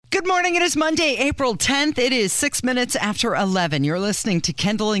Good morning. It is Monday, April 10th. It is 6 minutes after 11. You're listening to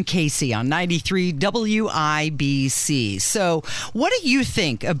Kendall and Casey on 93 WIBC. So what do you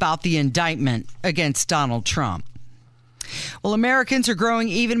think about the indictment against Donald Trump? Well, Americans are growing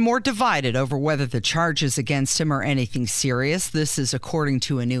even more divided over whether the charges against him are anything serious. This is according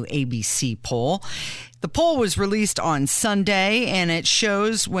to a new ABC poll. The poll was released on Sunday, and it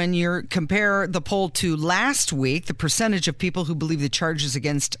shows when you compare the poll to last week, the percentage of people who believe the charges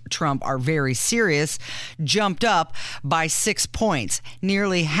against Trump are very serious jumped up by 6 points.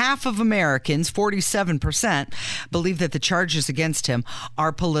 Nearly half of Americans, 47%, believe that the charges against him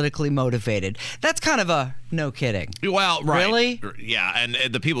are politically motivated. That's kind of a no kidding. Well, right. Really? Yeah, and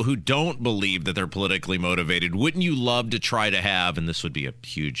the people who don't believe that they're politically motivated, wouldn't you love to try to have, and this would be a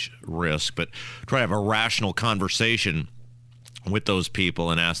huge risk, but try to have a rational conversation with those people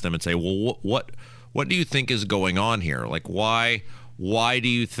and ask them and say, well, what do you think is going on here? Like, why do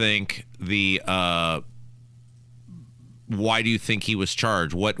you think why do you think he was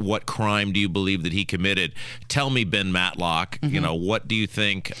charged? What crime do you believe that he committed? Tell me, Ben Matlock, what do you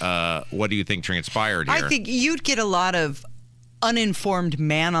think transpired here? I think you'd get a lot of uninformed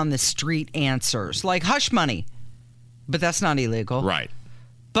man on the street answers, like hush money, but that's not illegal. Right.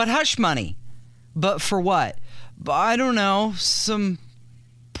 But hush money. But for what? I don't know. Some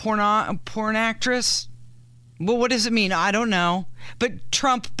porn actress? Well, what does it mean? I don't know. But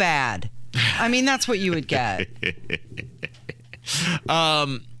Trump bad. I mean, that's what you would get.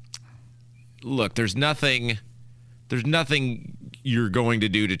 Look, there's nothing you're going to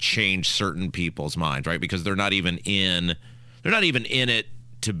do to change certain people's minds, right? Because they're not even in it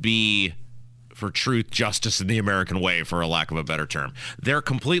to be for truth, justice, and the American way, for a lack of a better term. They're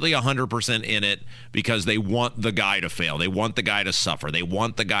completely 100% in it because they want the guy to fail. They want the guy to suffer. They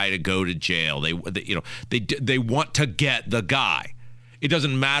want the guy to go to jail. They want to get the guy. It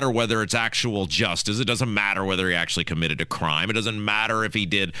doesn't matter whether it's actual justice. It doesn't matter whether he actually committed a crime. It doesn't matter if he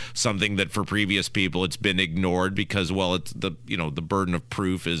did something that for previous people it's been ignored because, well, it's the burden of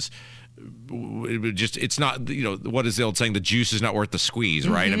proof is it's not, what is the old saying? The juice is not worth the squeeze,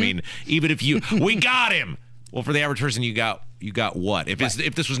 right? Mm-hmm. I mean, even if we got him. Well, for the average person, you got what? If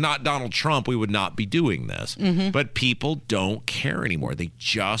this was not Donald Trump, we would not be doing this. Mm-hmm. But people don't care anymore. They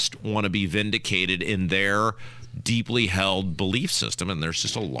just want to be vindicated in their deeply held belief system. And there's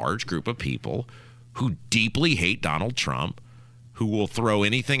just a large group of people who deeply hate Donald Trump, who will throw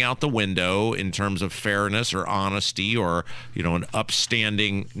anything out the window in terms of fairness or honesty or, an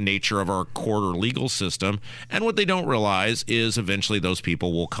upstanding nature of our court or legal system. And what they don't realize is eventually those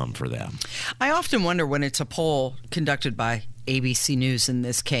people will come for them. I often wonder when it's a poll conducted by ABC News in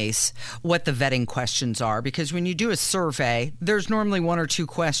this case, what the vetting questions are. Because when you do a survey, there's normally one or two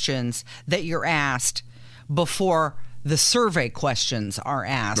questions that you're asked before the survey questions are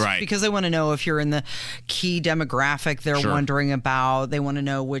asked, right? Because they want to know if you're in the key demographic they're wondering about. They want to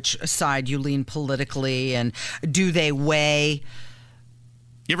know which side you lean politically, and do they weigh.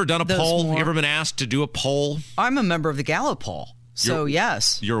 You ever done a poll? You ever been asked to do a poll? I'm a member of the Gallup poll. So,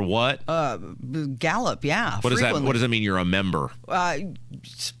 yes. You're what? Gallup, yeah. What does that mean, you're a member?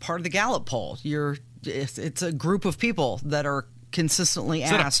 It's part of the Gallup poll. It's a group of people that are consistently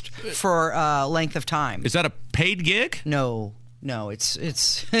asked for a length of time. Is that a paid gig? No,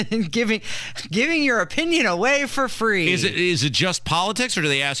 it's giving your opinion away for free. Is it just politics, or do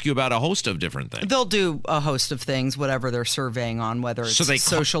they ask you about a host of different things? They'll do a host of things, whatever they're surveying on, whether it's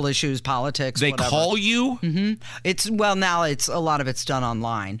social issues, politics. They whatever. Call you? Mm-hmm. Now a lot of it's done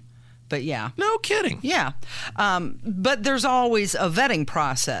online. But yeah. No kidding. Yeah. But there's always a vetting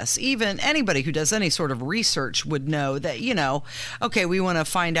process. Even anybody who does any sort of research would know that, okay, we want to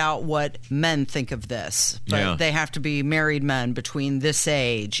find out what men think of this. But they have to be married men between this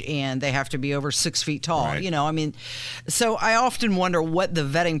age, and they have to be over 6 feet tall. Right. So I often wonder what the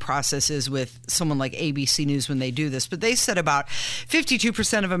vetting process is with someone like ABC News when they do this. But they said about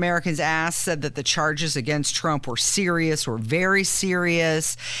 52% of Americans asked said that the charges against Trump were serious or very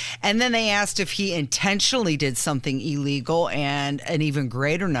serious. And then they asked if he intentionally did something illegal, and an even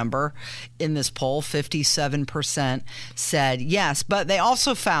greater number in this poll, 57%, said yes. But they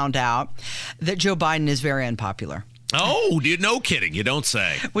also found out that Joe Biden is very unpopular. Oh, no kidding. You don't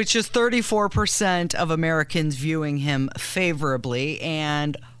say. Which is 34% of Americans viewing him favorably,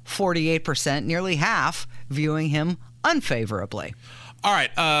 and 48%, nearly half, viewing him unfavorably. All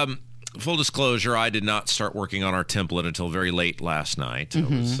right. Full disclosure, I did not start working on our template until very late last night.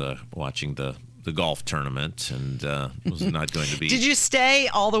 Mm-hmm. I was watching the the golf tournament, and was not going to be. Did you stay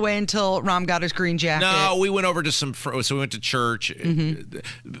all the way until Rahm got his green jacket? No, we went over to so we went to church.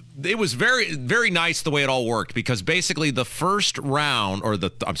 It was very, very nice the way it all worked, because basically the first round, or the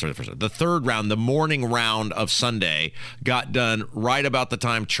third round, the morning round of Sunday got done right about the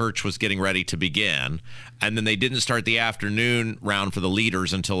time church was getting ready to begin. And then they didn't start the afternoon round for the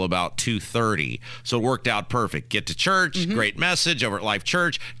leaders until about 2:30. So it worked out perfect. Get to church, great message over at Life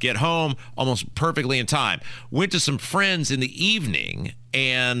Church, get home almost perfectly in time. Went to some friends in the evening,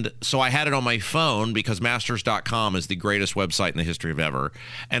 and so I had it on my phone because Masters.com is the greatest website in the history of ever.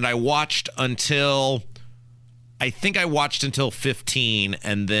 And I watched until 15,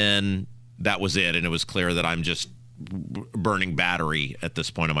 and then that was it. And it was clear that I'm just burning battery at this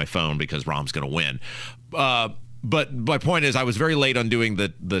point on my phone because Rahm's going to win. But my point is, I was very late on doing the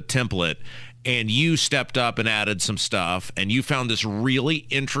template, and you stepped up and added some stuff, and you found this really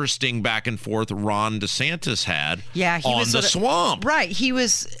interesting back and forth Ron DeSantis had on the swamp. Right. He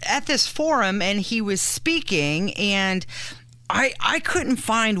was at this forum, and he was speaking, and I couldn't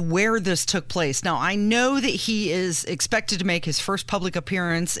find where this took place. Now, I know that he is expected to make his first public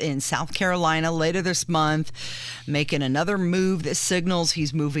appearance in South Carolina later this month, making another move that signals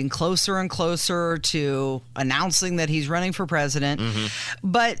he's moving closer and closer to announcing that he's running for president.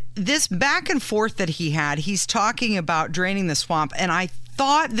 But this back and forth that he had, he's talking about draining the swamp, and I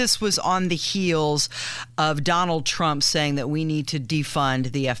thought this was on the heels of Donald Trump saying that we need to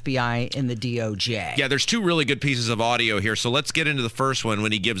defund the FBI and the DOJ. Yeah, there's two really good pieces of audio here. So let's get into the first one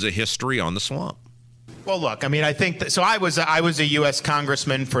when he gives a history on the swamp. Well, look, I mean, I think that, so I was a U.S.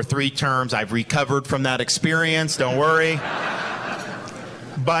 congressman for 3 terms. I've recovered from that experience. Don't worry.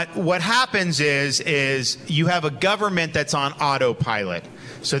 But what happens is you have a government that's on autopilot.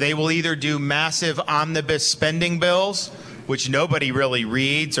 So they will either do massive omnibus spending bills, which nobody really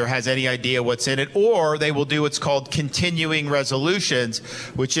reads or has any idea what's in it, or they will do what's called continuing resolutions,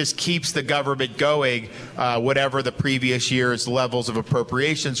 which just keeps the government going, whatever the previous year's levels of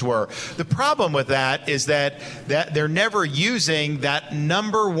appropriations were. The problem with that is that they're never using that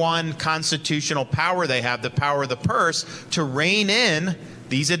number one constitutional power they have, the power of the purse, to rein in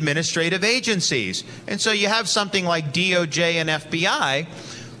these administrative agencies. And so you have something like DOJ and FBI.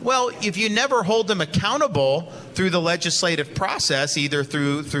 Well, if you never hold them accountable through the legislative process, either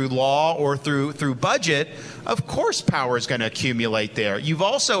through law or through budget, of course power is going to accumulate there. You've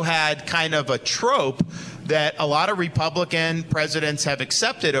also had kind of a trope that a lot of Republican presidents have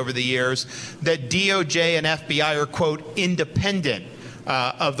accepted over the years, that DOJ and FBI are, quote, independent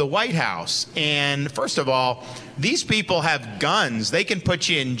of the White House. And first of all, these people have guns. They can put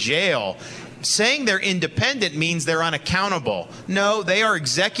you in jail. Saying they're independent means they're unaccountable. No, they are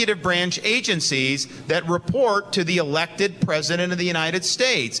executive branch agencies that report to the elected president of the United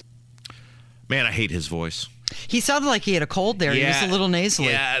States. Man, I hate his voice. He sounded like he had a cold there. Yeah, he was a little nasally.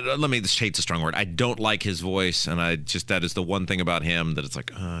 Yeah, hate's a strong word. I don't like his voice, and that is the one thing about him that it's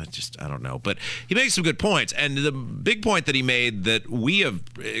like, I don't know. But he makes some good points. And the big point that he made that we have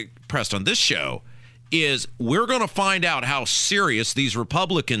pressed on this show is we're going to find out how serious these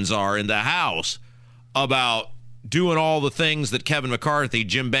Republicans are in the House about doing all the things that Kevin McCarthy,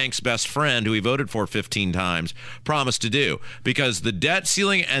 Jim Banks' best friend, who he voted for 15 times, promised to do. Because the debt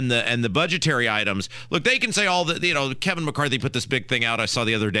ceiling and the budgetary items, look, they can say all the, Kevin McCarthy put this big thing out I saw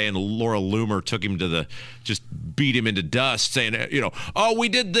the other day, and Laura Loomer took him to just beat him into dust, saying, oh, we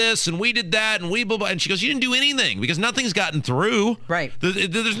did this and we did that and we blah, blah. And she goes, you didn't do anything because nothing's gotten through. Right.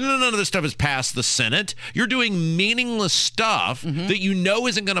 There's none of this stuff has passed the Senate. You're doing meaningless stuff that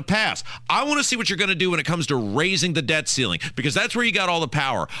isn't going to pass. I want to see what you're going to do when it comes to raising the debt ceiling, because that's where you got all the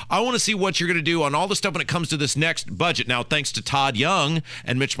power. I want to see what you're going to do on all the stuff when it comes to this next budget. Now, thanks to Todd Young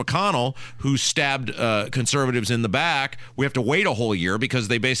and Mitch McConnell, who stabbed conservatives in the back, we have to wait a whole year because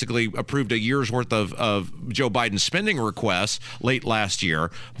they basically approved a year's worth of Joe Biden's spending requests late last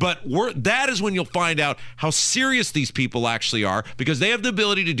year. But that is when you'll find out how serious these people actually are, because they have the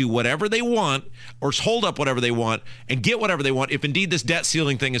ability to do whatever they want or hold up whatever they want and get whatever they want if indeed this debt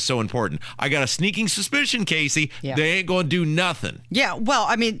ceiling thing is so important. I got a sneaking suspicion, Casey, they ain't going to do nothing. Yeah, well,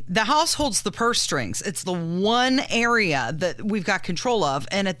 I mean, the House holds the purse strings. It's the one area that we've got control of.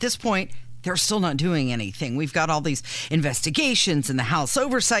 And at this point, they're still not doing anything. We've got all these investigations in the House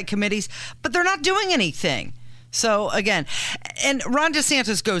oversight committees, but they're not doing anything. So, again, and Ron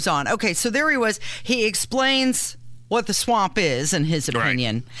DeSantis goes on. Okay, so there he was. He explains what the swamp is, in his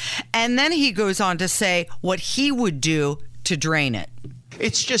opinion. Right. And then he goes on to say what he would do to drain it.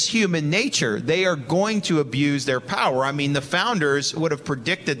 It's just human nature. They are going to abuse their power. I mean, the founders would have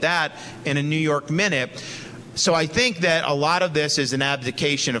predicted that in a New York minute. So I think that a lot of this is an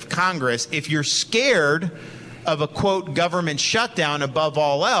abdication of Congress. If you're scared of a, quote, government shutdown above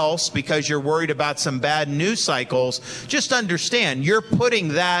all else because you're worried about some bad news cycles, just understand you're putting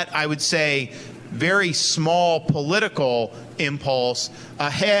that, I would say, very small political impulse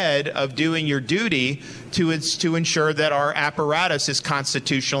ahead of doing your duty to ensure that our apparatus is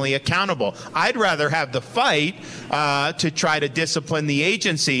constitutionally accountable. I'd rather have the fight to try to discipline the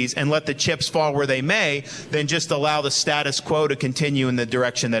agencies and let the chips fall where they may than just allow the status quo to continue in the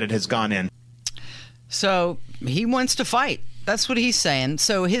direction that it has gone in. So he wants to fight. That's what he's saying.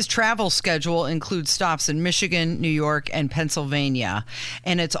 So his travel schedule includes stops in Michigan, New York, and Pennsylvania.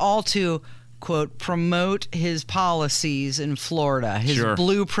 And it's all to, quote, promote his policies in Florida, his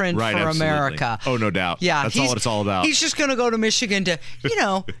blueprint for absolutely. America. Oh, no doubt. Yeah, that's all it's all about. He's just going to go to Michigan to,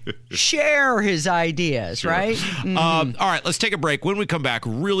 share his ideas, right? Mm-hmm. All right, let's take a break. When we come back,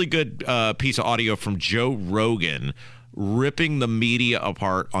 really good piece of audio from Joe Rogan ripping the media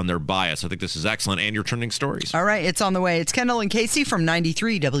apart on their bias. I think this is excellent. And your trending stories. All right, it's on the way. It's Kendall and Casey from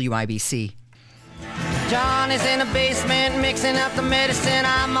 93 WIBC. John is in the basement mixing up the medicine.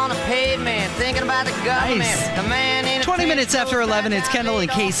 I'm on the pavement thinking about the government. Nice. The man in 20 minutes after 11, it's Kendall and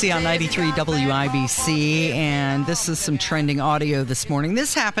Casey on 93 WIBC, and this is some trending audio this morning.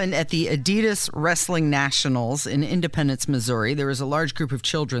 This happened at the Adidas Wrestling Nationals in Independence, Missouri. There was a large group of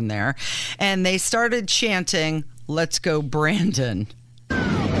children there, and they started chanting, "Let's go, Brandon."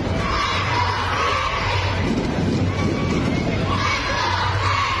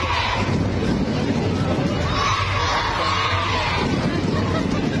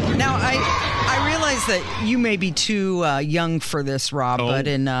 That you may be too young for this, Rob, but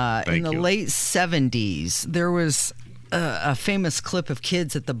in the late 70s, there was a famous clip of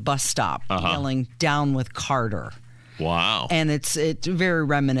kids at the bus stop yelling, "Down with Carter." Wow. And it's very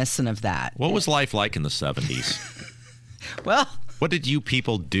reminiscent of that. What was life like in the 70s? Well, what did you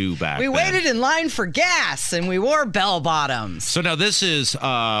people do back then? We waited in line for gas, and we wore bell-bottoms. So now this is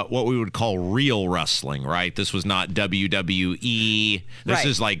what we would call real wrestling, right? This was not WWE. This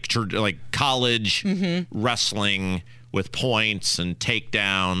is like college wrestling with points and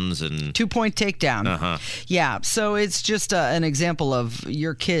takedowns and 2-point takedown. Yeah, so it's just an example of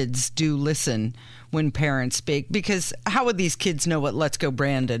your kids do listen when parents speak, because how would these kids know what "Let's Go,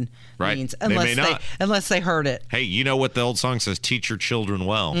 Brandon" means unless they heard it? Hey, you know what the old song says, teach your children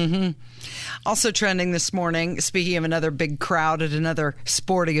well. Also trending this morning, speaking of another big crowd at another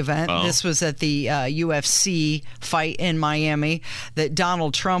sporting event, this was at the UFC fight in Miami that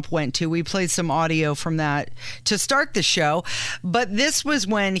Donald Trump went to. We played some audio from that to start the show, but this was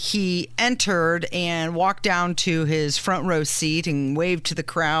when he entered and walked down to his front row seat and waved to the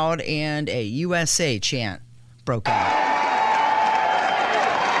crowd, and a USA chant broke out.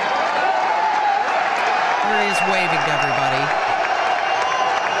 There he is waving to everybody.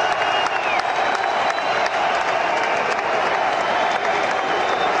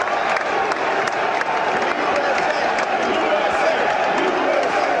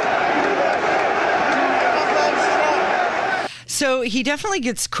 So he definitely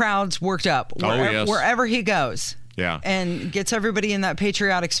gets crowds worked up wherever he goes. Yeah. And gets everybody in that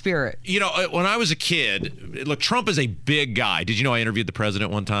patriotic spirit. You know, when I was a kid, look, Trump is a big guy. Did you know I interviewed the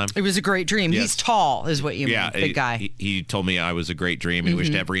president one time? It was a great dream. Yes. He's tall, is what you mean. Big guy. He told me I was a great dream. He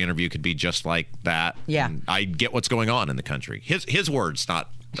wished every interview could be just like that. Yeah. And I get what's going on in the country. His words, not...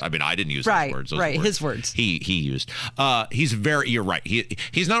 I mean, I didn't use his words. Those words. His words. He used. You're right.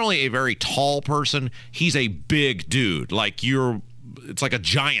 He's not only a very tall person, he's a big dude. It's like a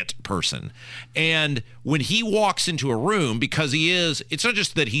giant person. And when he walks into a room, because it's not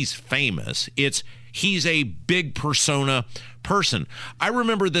just that he's famous, he's a big persona person. I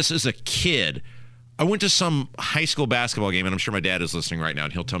remember this as a kid. I went to some high school basketball game, and I'm sure my dad is listening right now,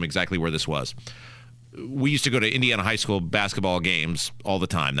 and he'll tell me exactly where this was. We used to go to Indiana high school basketball games all the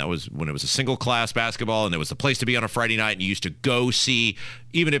time. That was when it was a single class basketball, and it was the place to be on a Friday night, and you used to go see,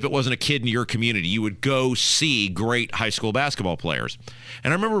 even if it wasn't a kid in your community, you would go see great high school basketball players.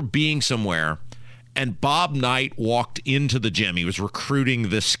 And I remember being somewhere, and Bob Knight walked into the gym. He was recruiting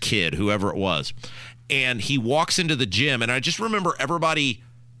this kid, whoever it was. And he walks into the gym, and I just remember everybody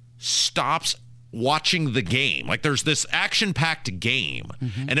stops watching the game. Like, there's this action-packed game,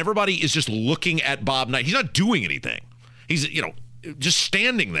 and everybody is just looking at Bob Knight. He's not doing anything. He's, just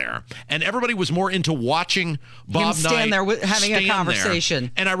standing there. And everybody was more into watching Bob Knight stand there having a conversation.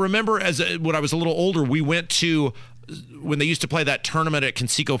 There. And I remember when I was a little older, we went to when they used to play that tournament at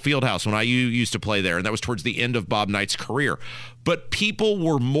Conseco Fieldhouse when I used to play there, and that was towards the end of Bob Knight's career. But people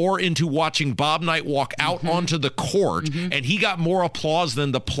were more into watching Bob Knight walk out onto the court, and he got more applause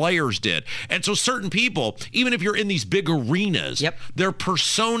than the players did. And so certain people, even if you're in these big arenas, their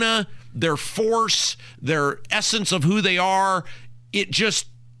persona, their force, their essence of who they are, it just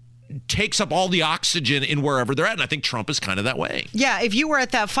takes up all the oxygen in wherever they're at. And I think Trump is kind of that way. Yeah, if you were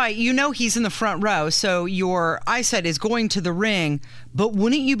at that fight, you know he's in the front row, so your eyesight is going to the ring, but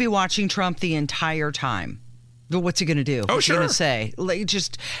wouldn't you be watching Trump the entire time? But what's he going to do? Oh, what's sure. he going to say? Like,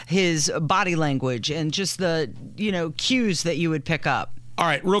 just his body language and just the, cues that you would pick up. All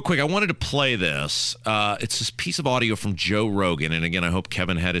right, real quick, I wanted to play this. It's this piece of audio from Joe Rogan, and again, I hope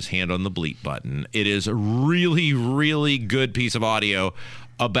Kevin had his hand on the bleep button. It is a really, really good piece of audio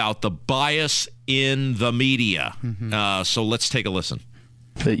about the bias in the media. So let's take a listen.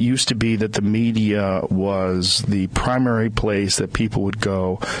 It used to be that the media was the primary place that people would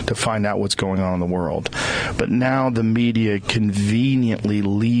go to find out what's going on in the world. But now the media conveniently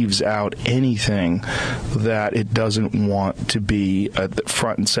leaves out anything that it doesn't want to be at the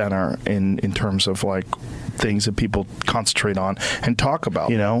front and center in terms of like things that people concentrate on and talk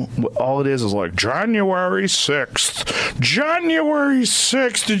about. All it is like January 6th. January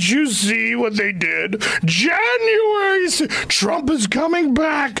 6th. Did you see what they did? January 6th. Trump is coming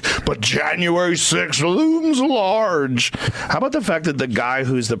back, but January 6th looms large. How about the fact that the guy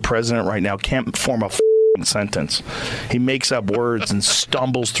who's the president right now can't form a sentence? He makes up words and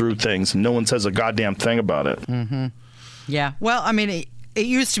stumbles through things, and no one says a goddamn thing about it. Yeah. Well, I mean, it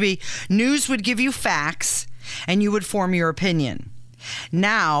used to be news would give you facts and you would form your opinion.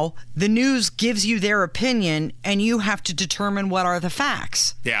 Now, the news gives you their opinion and you have to determine what are the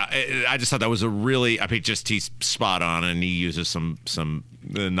facts. Yeah, I just thought that was he's spot on, and he uses some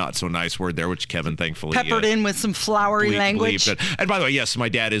not so nice word there, which Kevin thankfully peppered in with some flowery language. And by the way, yes, my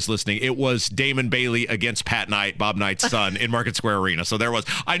dad is listening. It was Damon Bailey against Pat Knight, Bob Knight's son, in Market Square Arena. So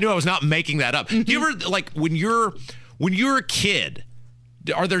I knew I was not making that up. Do you ever, like, when you're a kid,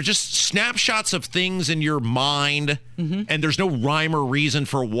 are there just snapshots of things in your mind, and there's no rhyme or reason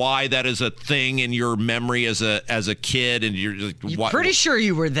for why that is a thing in your memory as a kid, and you're like, pretty sure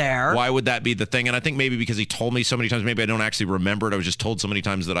you were there. Why would that be the thing? And I think maybe because he told me so many times, maybe I don't actually remember it. I was just told so many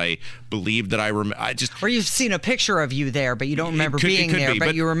times that I believed that I remember. Or you've seen a picture of you there, but you don't remember being there,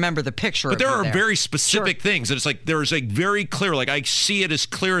 but you remember the picture. But there are there. very specific things that it's like there's a very clear, like I see it as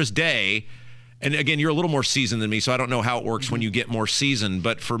clear as day. And again, you're a little more seasoned than me, so I don't know how it works when you get more seasoned.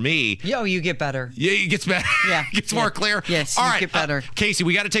 But for me... you get better. Yeah, it gets better. Yeah. It gets more clear. Yes, All you right, get better. Casey,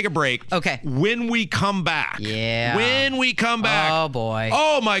 we got to take a break. Okay. When we come back... When we come back... Oh, boy.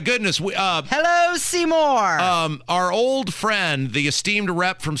 Oh, my goodness. Hello, Seymour. Our old friend, the esteemed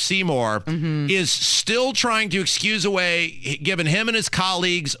rep from Seymour, is still trying to excuse away, giving him and his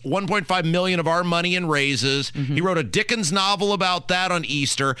colleagues $1.5 million of our money in raises. He wrote a Dickens novel about that on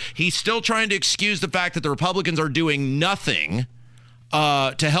Easter. He's still trying to excuse the fact that the Republicans are doing nothing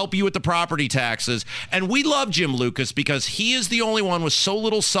to help you with the property taxes. And we love Jim Lucas because he is the only one with so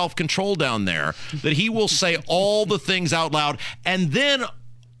little self-control down there that he will say all the things out loud. And then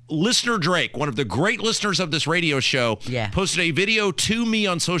listener Drake, one of the great listeners of this radio show, posted a video to me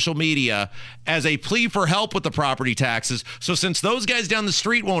on social media as a plea for help with the property taxes. So since those guys down the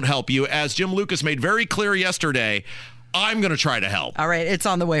street won't help you, as Jim Lucas made very clear yesterday, I'm going to try to help. All right, it's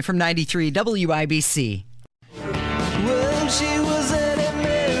on the way from 93 WIBC. When she was an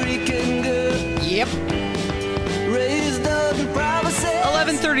American girl. Yep. Raised up in privacy.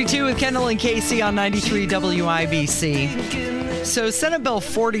 11:32 with Kendall and Casey on 93 WIBC. So Senate Bill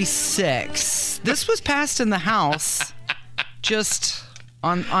 46, this was passed in the House just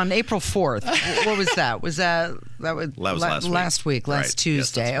on April 4th. What was that? Was that was last week, last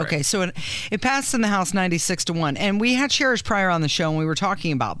Tuesday. Yes, right. Okay, so it passed in the House 96-1. And we had Cherish Pryor on the show and we were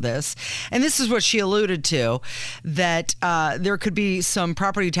talking about this. And this is what she alluded to, that there could be some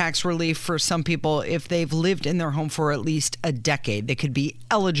property tax relief for some people if they've lived in their home for at least a decade. They could be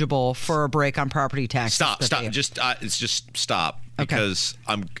eligible for a break on property taxes. Stop. Just stop. Because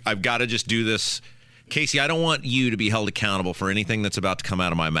I've got to just do this. Casey, I don't want you to be held accountable for anything that's about to come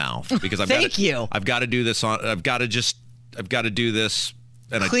out of my mouth because I've got to do this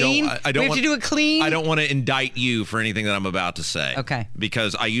and clean? I don't we have to do it clean? I don't want to indict you for anything that I'm about to say. Okay.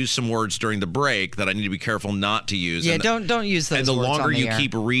 Because I used some words during the break that I need to be careful not to use. Yeah, don't use those words. And the longer on the you air.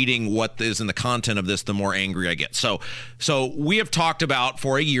 keep reading what is in the content of this, the more angry I get. So we have talked about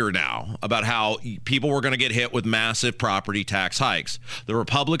for a year now about how people were going to get hit with massive property tax hikes. The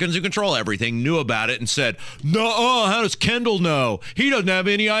Republicans who control everything knew about it and said, "No, how does Kendall know? He doesn't have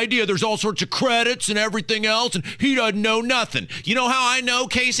any idea. There's all sorts of credits and everything else, and he doesn't know nothing." You know how I know,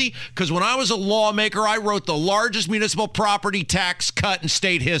 Casey? Because when I was a lawmaker, I wrote the largest municipal property tax cut in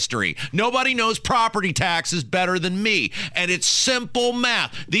state history. Nobody knows property taxes better than me. And it's simple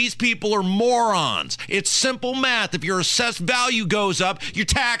math. These people are morons. It's simple math. If your assessed value goes up, your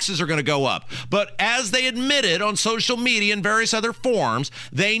taxes are going to go up. But as they admitted on social media and various other forums,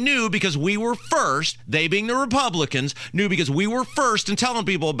 they knew because we were first, they being the Republicans, knew because we were first in telling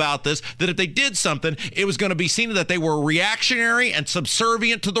people about this, that if they did something, it was going to be seen that they were reactionary and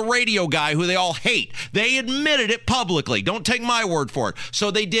subservient to the radio guy who they all hate. They admitted it publicly. Don't take my word for it.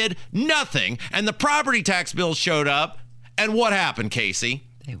 So they did nothing, and the property tax bill showed up, and what happened, Casey?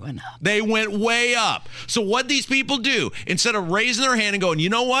 They went up. They went way up. So what these people do, instead of raising their hand and going, you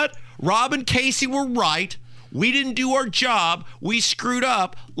know what? Rob and Casey were right. We didn't do our job. We screwed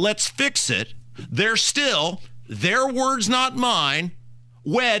up. Let's fix it. They're still, their words, not mine,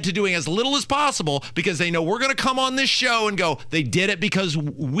 wed to doing as little as possible because they know we're going to come on this show and go, they did it because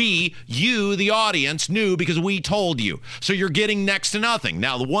you, the audience, knew because we told you. So you're getting next to nothing.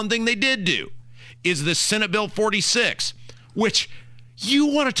 Now, the one thing they did do is the Senate Bill 46, which you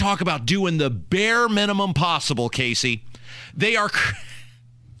want to talk about doing the bare minimum possible, Casey. They are...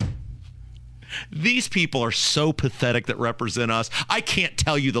 These people are so pathetic that represent us. I can't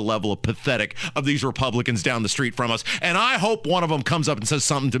tell you the level of pathetic of these Republicans down the street from us. And I hope one of them comes up and says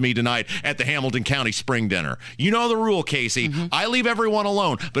something to me tonight at the Hamilton County Spring Dinner. You know the rule, Casey. Mm-hmm. I leave everyone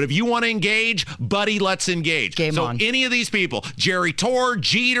alone. But if you want to engage, buddy, let's engage. Game on. Any of these people, Jerry Torr,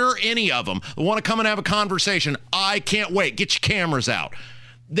 Jeter, any of them, want to come and have a conversation, I can't wait. Get your cameras out.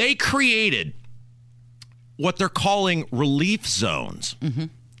 They created what they're calling relief zones. Mm-hmm.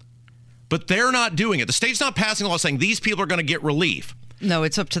 But they're not doing it. The state's not passing a law saying these people are going to get relief. No,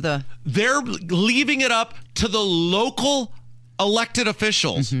 it's up to the... They're leaving it up to the local elected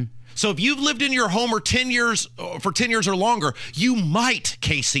officials. Mm-hmm. So if you've lived in your home for 10 years or longer, you might,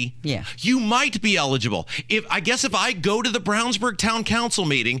 Casey. Yeah. You might be eligible. If I go to the Brownsburg Town Council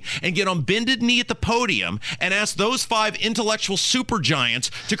meeting and get on bended knee at the podium and ask those 5 intellectual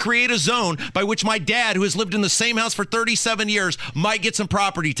supergiants to create a zone by which my dad, who has lived in the same house for 37 years, might get some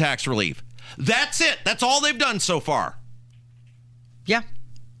property tax relief. That's it. That's all they've done so far. Yeah.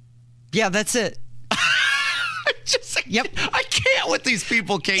 Yeah, that's it. Yep. I can't with these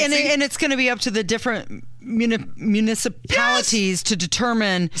people, Casey. And it's going to be up to the different municipalities to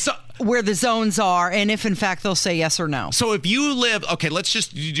determine where the zones are and if, in fact, they'll say yes or no. So if you live, okay, let's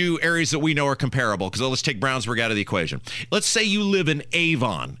just do areas that we know are comparable because let's take Brownsburg out of the equation. Let's say you live in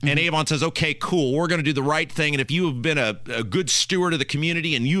Avon and Avon says, okay, cool, we're going to do the right thing. And if you have been a good steward of the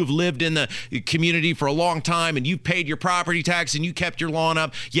community and you have lived in the community for a long time and you've paid your property tax and you kept your lawn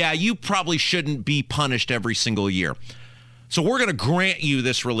up, yeah, you probably shouldn't be punished every single year. So we're going to grant you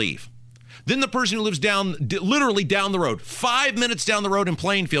this relief. Then the person who lives literally down the road, 5 minutes down the road in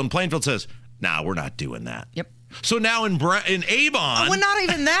Plainfield says, nah, we're not doing that. Yep. So now in Avon... well, not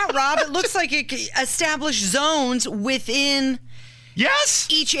even that, Rob. It looks like it established zones within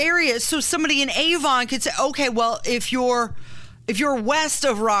each area. So somebody in Avon could say, okay, well, if you're west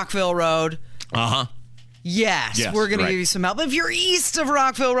of Rockville Road... Uh-huh. Yes, we're going to give you some help. If you're east of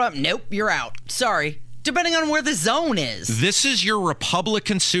Rockville Road, nope, you're out. Sorry. Depending on where the zone is. This is your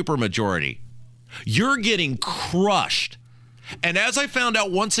Republican supermajority. You're getting crushed. And as I found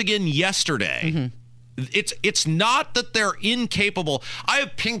out once again yesterday, it's not that they're incapable. I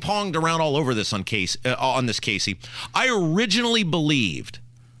have ping-ponged around all over this on this, Casey. I originally believed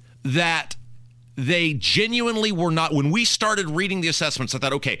that they genuinely were not. When we started reading the assessments, I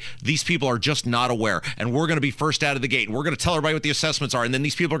thought, okay, these people are just not aware, and we're going to be first out of the gate, and we're going to tell everybody what the assessments are, and then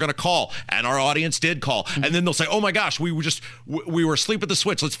these people are going to call, and our audience did call, and then they'll say, oh my gosh, we were asleep at the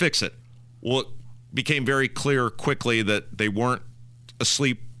switch, let's fix it. Well, it became very clear quickly that they weren't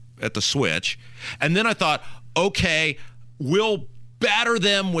asleep at the switch, and then I thought, okay, we'll batter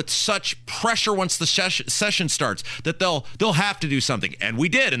them with such pressure once the session starts that they'll have to do something. And we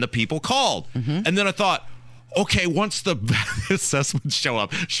did, and the people called. And then I thought, okay, once the assessments show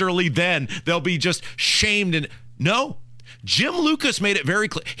up, surely then they'll be just shamed. And no, Jim Lucas made it very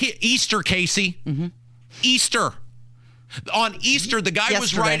clear. Easter, Casey. Easter. On Easter, the guy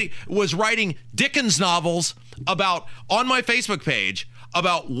was writing Dickens novels about, on my Facebook page,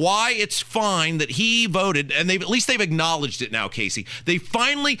 about why it's fine that he voted, and at least they've acknowledged it now, Casey. They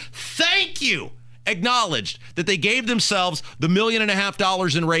finally, thank you, acknowledged that they gave themselves the $1.5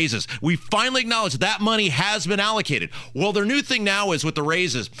 million in raises. We finally acknowledged that money has been allocated. Well, their new thing now is with the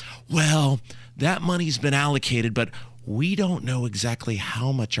raises. Well, that money's been allocated, but we don't know exactly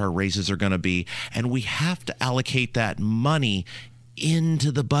how much our raises are going to be, and we have to allocate that money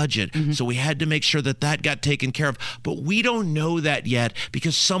into the budget. So we had to make sure that that got taken care of. But we don't know that yet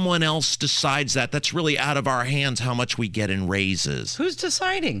because someone else decides that. That's really out of our hands how much we get in raises. Who's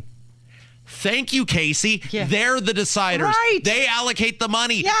deciding? Thank you, Casey. Yeah. They're the deciders. Right. They allocate the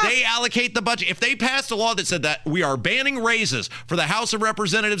money. Yeah. They allocate the budget. If they passed a law that said that we are banning raises for the House of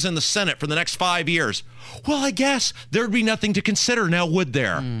Representatives and the Senate for the next 5 years, well, I guess there'd be nothing to consider now, would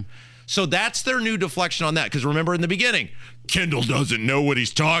there? So that's their new deflection on that. Because remember in the beginning, Kendall doesn't know what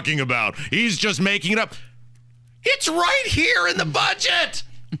he's talking about. He's just making it up. It's right here in the budget.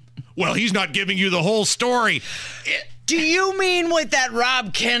 Well, he's not giving you the whole story. Do you mean what that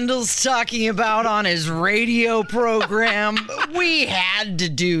Rob Kendall's talking about on his radio program? We had to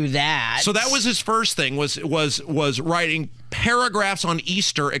do that. So that was his first thing, was writing paragraphs on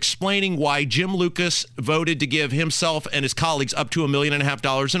Easter explaining why Jim Lucas voted to give himself and his colleagues up to $1.5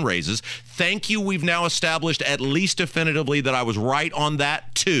 million in raises. Thank you. We've now established at least definitively that I was right on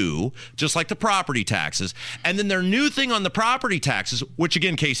that too, just like the property taxes. And then their new thing on the property taxes, which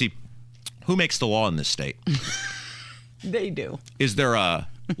again, Casey, who makes the law in this state? They do. Is there a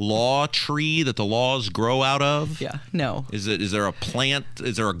law tree that the laws grow out of? Yeah, no. Is there a plant?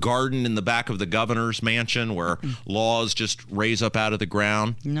 Is there a garden in the back of the governor's mansion where laws just raise up out of the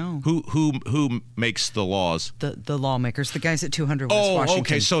ground? No. Who makes the laws? The lawmakers, the guys at 200 West Oh, Washington.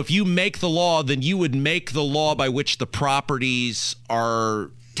 okay. So if you make the law, then you would make the law by which the properties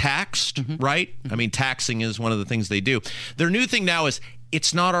are taxed, right? I mean, taxing is one of the things they do. Their new thing now is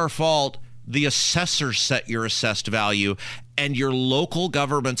it's not our fault. The assessors set your assessed value and your local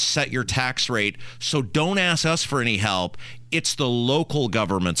governments set your tax rate. So don't ask us for any help. It's the local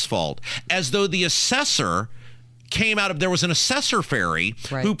government's fault. As though the assessor came out of, there was an assessor fairy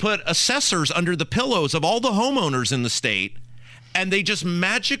who put assessors under the pillows of all the homeowners in the state, and they just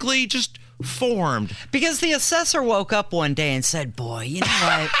magically just formed. Because the assessor woke up one day and said, boy, you know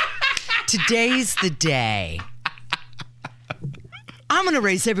what? Today's the day. I'm going to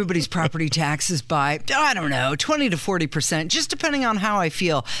raise everybody's property taxes by, I don't know, 20 to 40%, just depending on how I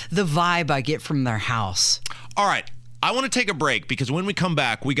feel, the vibe I get from their house. All right. I want to take a break because when we come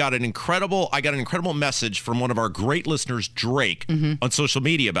back, I got an incredible message from one of our great listeners, Drake, on social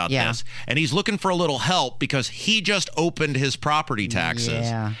media about this. And he's looking for a little help because he just opened his property taxes.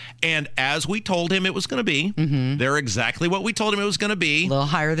 Yeah. And as we told him it was going to be, they're exactly what we told him it was going to be. A little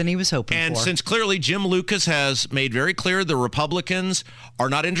higher than he was hoping for. And since clearly Jim Lucas has made very clear the Republicans are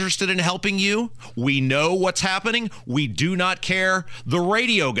not interested in helping you, we know what's happening. We do not care. The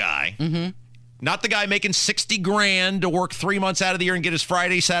radio guy, not the guy making $60,000 to work 3 months out of the year and get his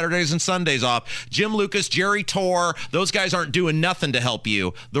Fridays, Saturdays, and Sundays off. Jim Lucas, Jerry Torr, those guys aren't doing nothing to help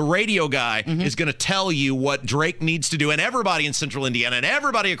you. The radio guy is going to tell you what Drake needs to do, and everybody in Central Indiana and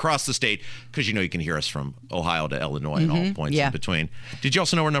everybody across the state, because you know you can hear us from Ohio to Illinois and all points in between. Did you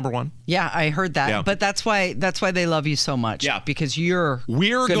also know we're number one? Yeah, I heard that. Yeah. But that's why they love you so much. Yeah. Because we're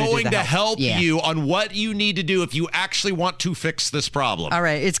going to help you on what you need to do if you actually want to fix this problem. All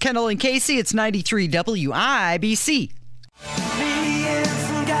right. It's Kendall and Casey. It's 93 WIBC.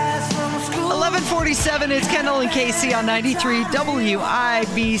 11:47. It's Kendall and Casey on 93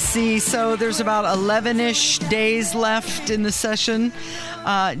 WIBC. So there's about 11-ish days left in the session.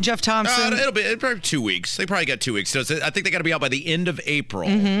 Jeff Thompson. It'll probably 2 weeks. They probably got 2 weeks. So I think they got to be out by the end of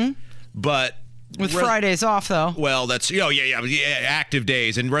April. But with Fridays off, though. Well, that's active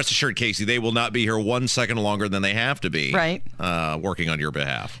days. And rest assured, Casey, they will not be here 1 second longer than they have to be. Right. Working on your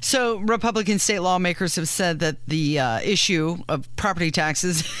behalf. So Republican state lawmakers have said that the issue of property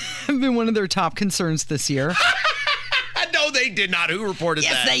taxes have been one of their top concerns this year. No, they did not. Who reported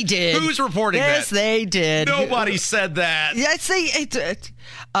that? Yes, they did. Who's reporting that? Yes, they did. Nobody said that. Yes,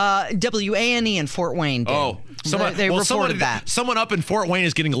 WANE in Fort Wayne did. Oh, they reported that. Someone up in Fort Wayne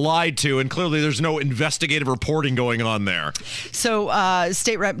is getting lied to, and clearly there's no investigative reporting going on there. So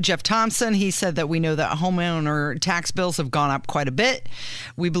State Rep Jeff Thompson, he said that we know that homeowner tax bills have gone up quite a bit.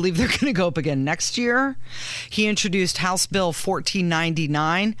 We believe they're going to go up again next year. He introduced House Bill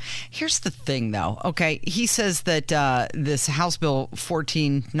 1499. Here's the thing, though. Okay, he says that this House Bill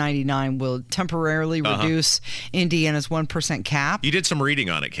 1499 will temporarily reduce Indiana's 1% cap. You did some reading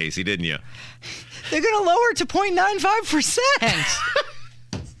on it, Casey, didn't you? They're going to lower it to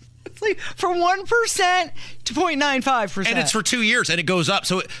 0.95%. Like from 1% to 0.95%. And it's for 2 years, and it goes up.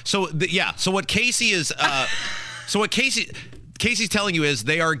 So what Casey is, Casey's telling you is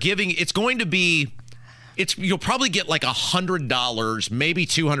they are giving. It's going to be. You'll probably get like $100, maybe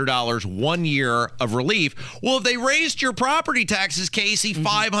 $200 1 year of relief. Well, if they raised your property taxes, Casey,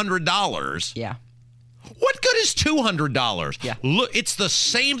 $500. Yeah. What good is $200? Yeah. Look, it's the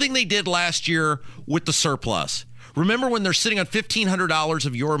same thing they did last year with the surplus. Remember when they're sitting on $1,500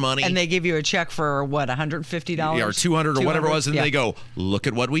 of your money? And they give you a check for, what, $150? Yeah, or $200 or whatever it was, and they go, look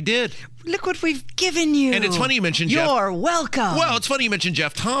at what we did. Look what we've given you. And it's funny you mentioned You're welcome. Well, it's funny you mentioned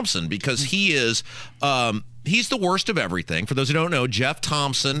Jeff Thompson because he is... he's the worst of everything. For those who don't know, Jeff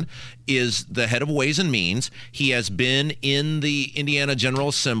Thompson is the head of Ways and Means. He has been in the Indiana General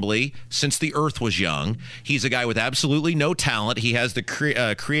Assembly since the earth was young. He's a guy with absolutely no talent. He has the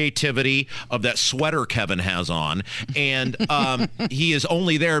creativity of that sweater Kevin has on. And he is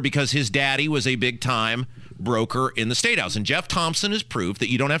only there because his daddy was a big-time broker in the State House. And Jeff Thompson has proved that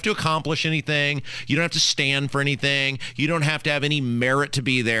you don't have to accomplish anything. You don't have to stand for anything. You don't have to have any merit to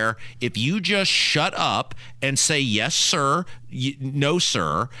be there. If you just shut up and say, yes, sir, no,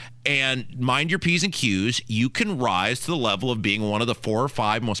 sir, and mind your P's and Q's, you can rise to the level of being one of the 4 or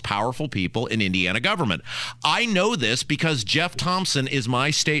 5 most powerful people in Indiana government. I know this because Jeff Thompson is my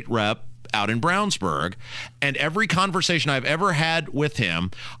state rep out in Brownsburg, and every conversation I've ever had with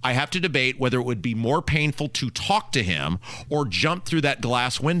him, I have to debate whether it would be more painful to talk to him or jump through that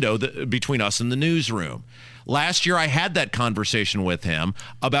glass window between us and the newsroom. Last year, I had that conversation with him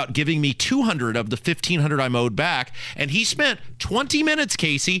about giving me $200 of the $1,500 I'm owed back, and he spent 20 minutes,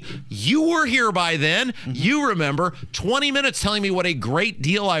 Casey. You were here by then. You remember 20 minutes telling me what a great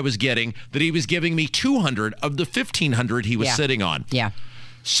deal I was getting, that he was giving me $200 of the $1,500 he was sitting on. Yeah.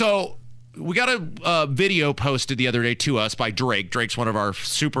 So we got a video posted the other day to us by Drake. Drake's one of our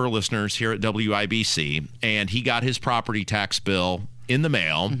super listeners here at WIBC, and he got his property tax bill in the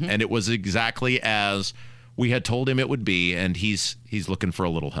mail, and it was exactly as we had told him it would be, and he's looking for a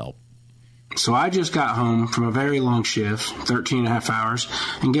little help. So I just got home from a very long shift, 13 and a half hours,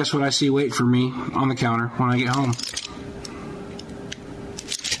 and guess what I see waiting for me on the counter when I get home?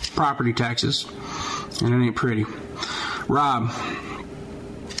 Property taxes, and it ain't pretty. Rob,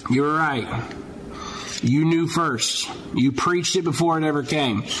 you were right. You knew first. You preached it before it ever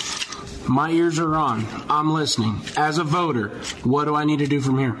came. My ears are on. I'm listening. As a voter, what do I need to do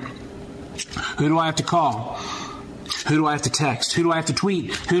from here? Who do I have to call? Who do I have to text? Who do I have to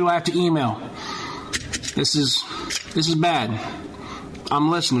tweet? Who do I have to email? This is bad.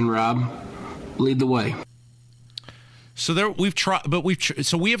 I'm listening, Rob. Lead the way. So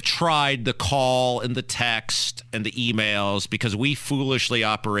we have tried the call and the text and the emails because we foolishly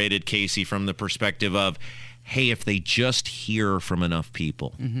operated, Casey, from the perspective of, hey, if they just hear from enough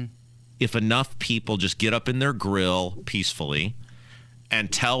people, if enough people just get up in their grill peacefully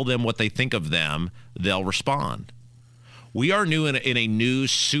and tell them what they think of them, they'll respond. We are new in a new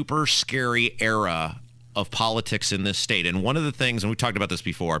super scary era of politics in this state. And one of the things, and we talked about this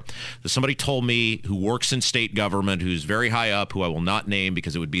before, that somebody told me who works in state government, who's very high up, who I will not name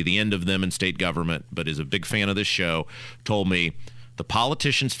because it would be the end of them in state government, but is a big fan of this show, told me the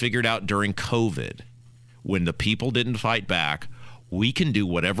politicians figured out during COVID, when the people didn't fight back, we can do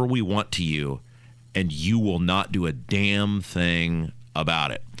whatever we want to you, and you will not do a damn thing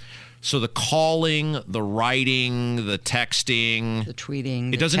about it. So the calling, the writing, the texting, the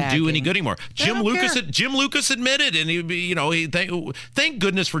tweeting, it doesn't do any good anymore. Jim Lucas admitted, and thank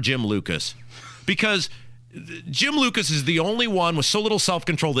goodness for Jim Lucas, because Jim Lucas is the only one with so little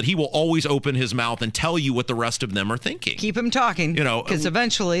self-control that he will always open his mouth and tell you what the rest of them are thinking. Keep him talking, because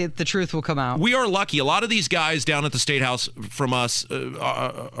eventually the truth will come out. We are lucky. A lot of these guys down at the State House from us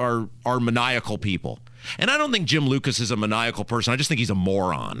are maniacal people. And I don't think Jim Lucas is a maniacal person. I just think he's a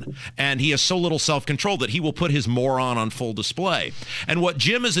moron. And he has so little self-control that he will put his moron on full display. And what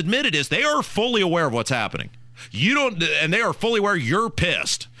Jim has admitted is they are fully aware of what's happening. And they are fully aware you're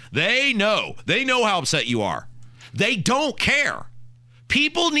pissed. They know how upset you are. They don't care.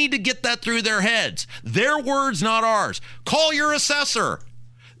 People need to get that through their heads. Their words, not ours. Call your assessor.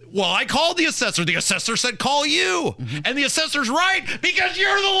 Well, I called the assessor. The assessor said call you. And the assessor's right because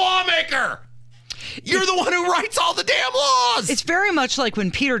you're the lawmaker. You're the one who writes all the damn laws. It's very much like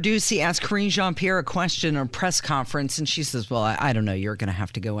when Peter Doocy asked Karine Jean-Pierre a question or press conference, and she says, well, I don't know. You're going to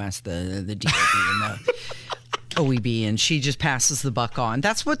have to go ask the DOD and the OEB, and she just passes the buck on.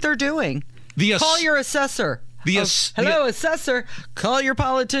 That's what they're doing. Call your assessor. Hello, assessor. Call your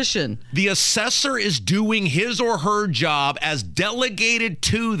politician. The assessor is doing his or her job as delegated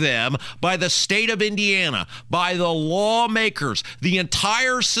to them by the state of Indiana, by the lawmakers. The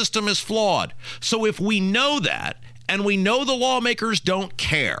entire system is flawed. So if we know that, and we know the lawmakers don't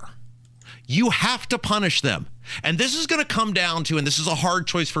care, you have to punish them. And this is going to come down to, and this is a hard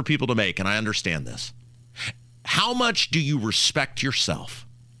choice for people to make, and I understand this. How much do you respect yourself?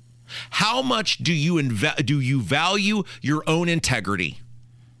 How much do you value your own integrity?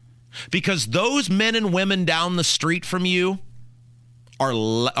 Because those men and women down the street from you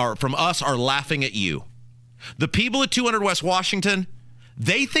are from us are laughing at you. The people at 200 West Washington,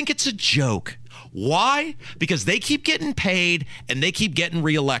 they think it's a joke. Why? Because they keep getting paid and they keep getting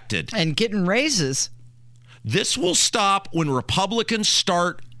reelected. And getting raises. This will stop when Republicans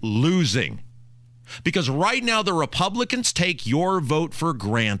start losing. Because right now, the Republicans take your vote for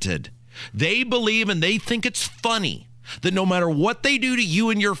granted. They believe and they think it's funny that no matter what they do to you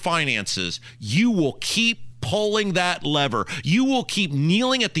and your finances, you will keep pulling that lever. You will keep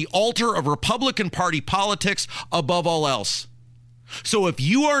kneeling at the altar of Republican Party politics above all else. So if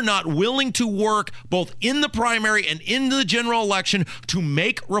you are not willing to work both in the primary and in the general election to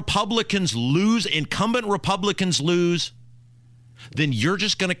make Republicans lose, incumbent Republicans lose, then you're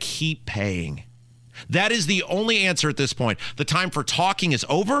just going to keep paying. That is the only answer at this point. The time for talking is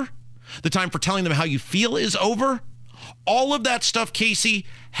over. The time for telling them how you feel is over. All of that stuff, Casey,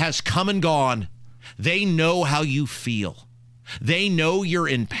 has come and gone. They know how you feel. They know you're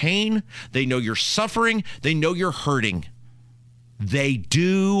in pain. They know you're suffering. They know you're hurting. They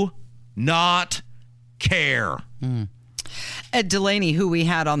do not care. Ed Delaney, who we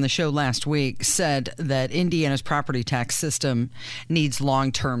had on the show last week, said that Indiana's property tax system needs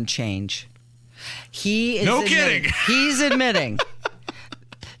long-term change. He's admitting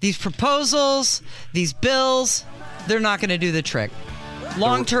these proposals, these bills, they're not going to do the trick.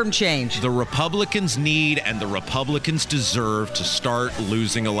 Long-term change. The Republicans need and the Republicans deserve to start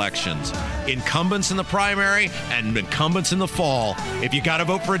losing elections. Incumbents in the primary and incumbents in the fall. If you got to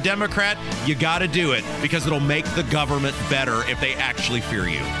vote for a Democrat, you got to do it because it'll make the government better if they actually fear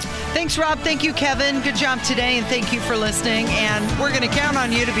you. Thanks, Rob. Thank you, Kevin. Good job today, and thank you for listening. And we're going to count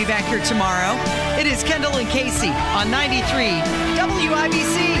on you to be back here tomorrow. It is Kendall and Casey on 93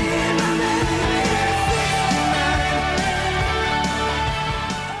 WIBC.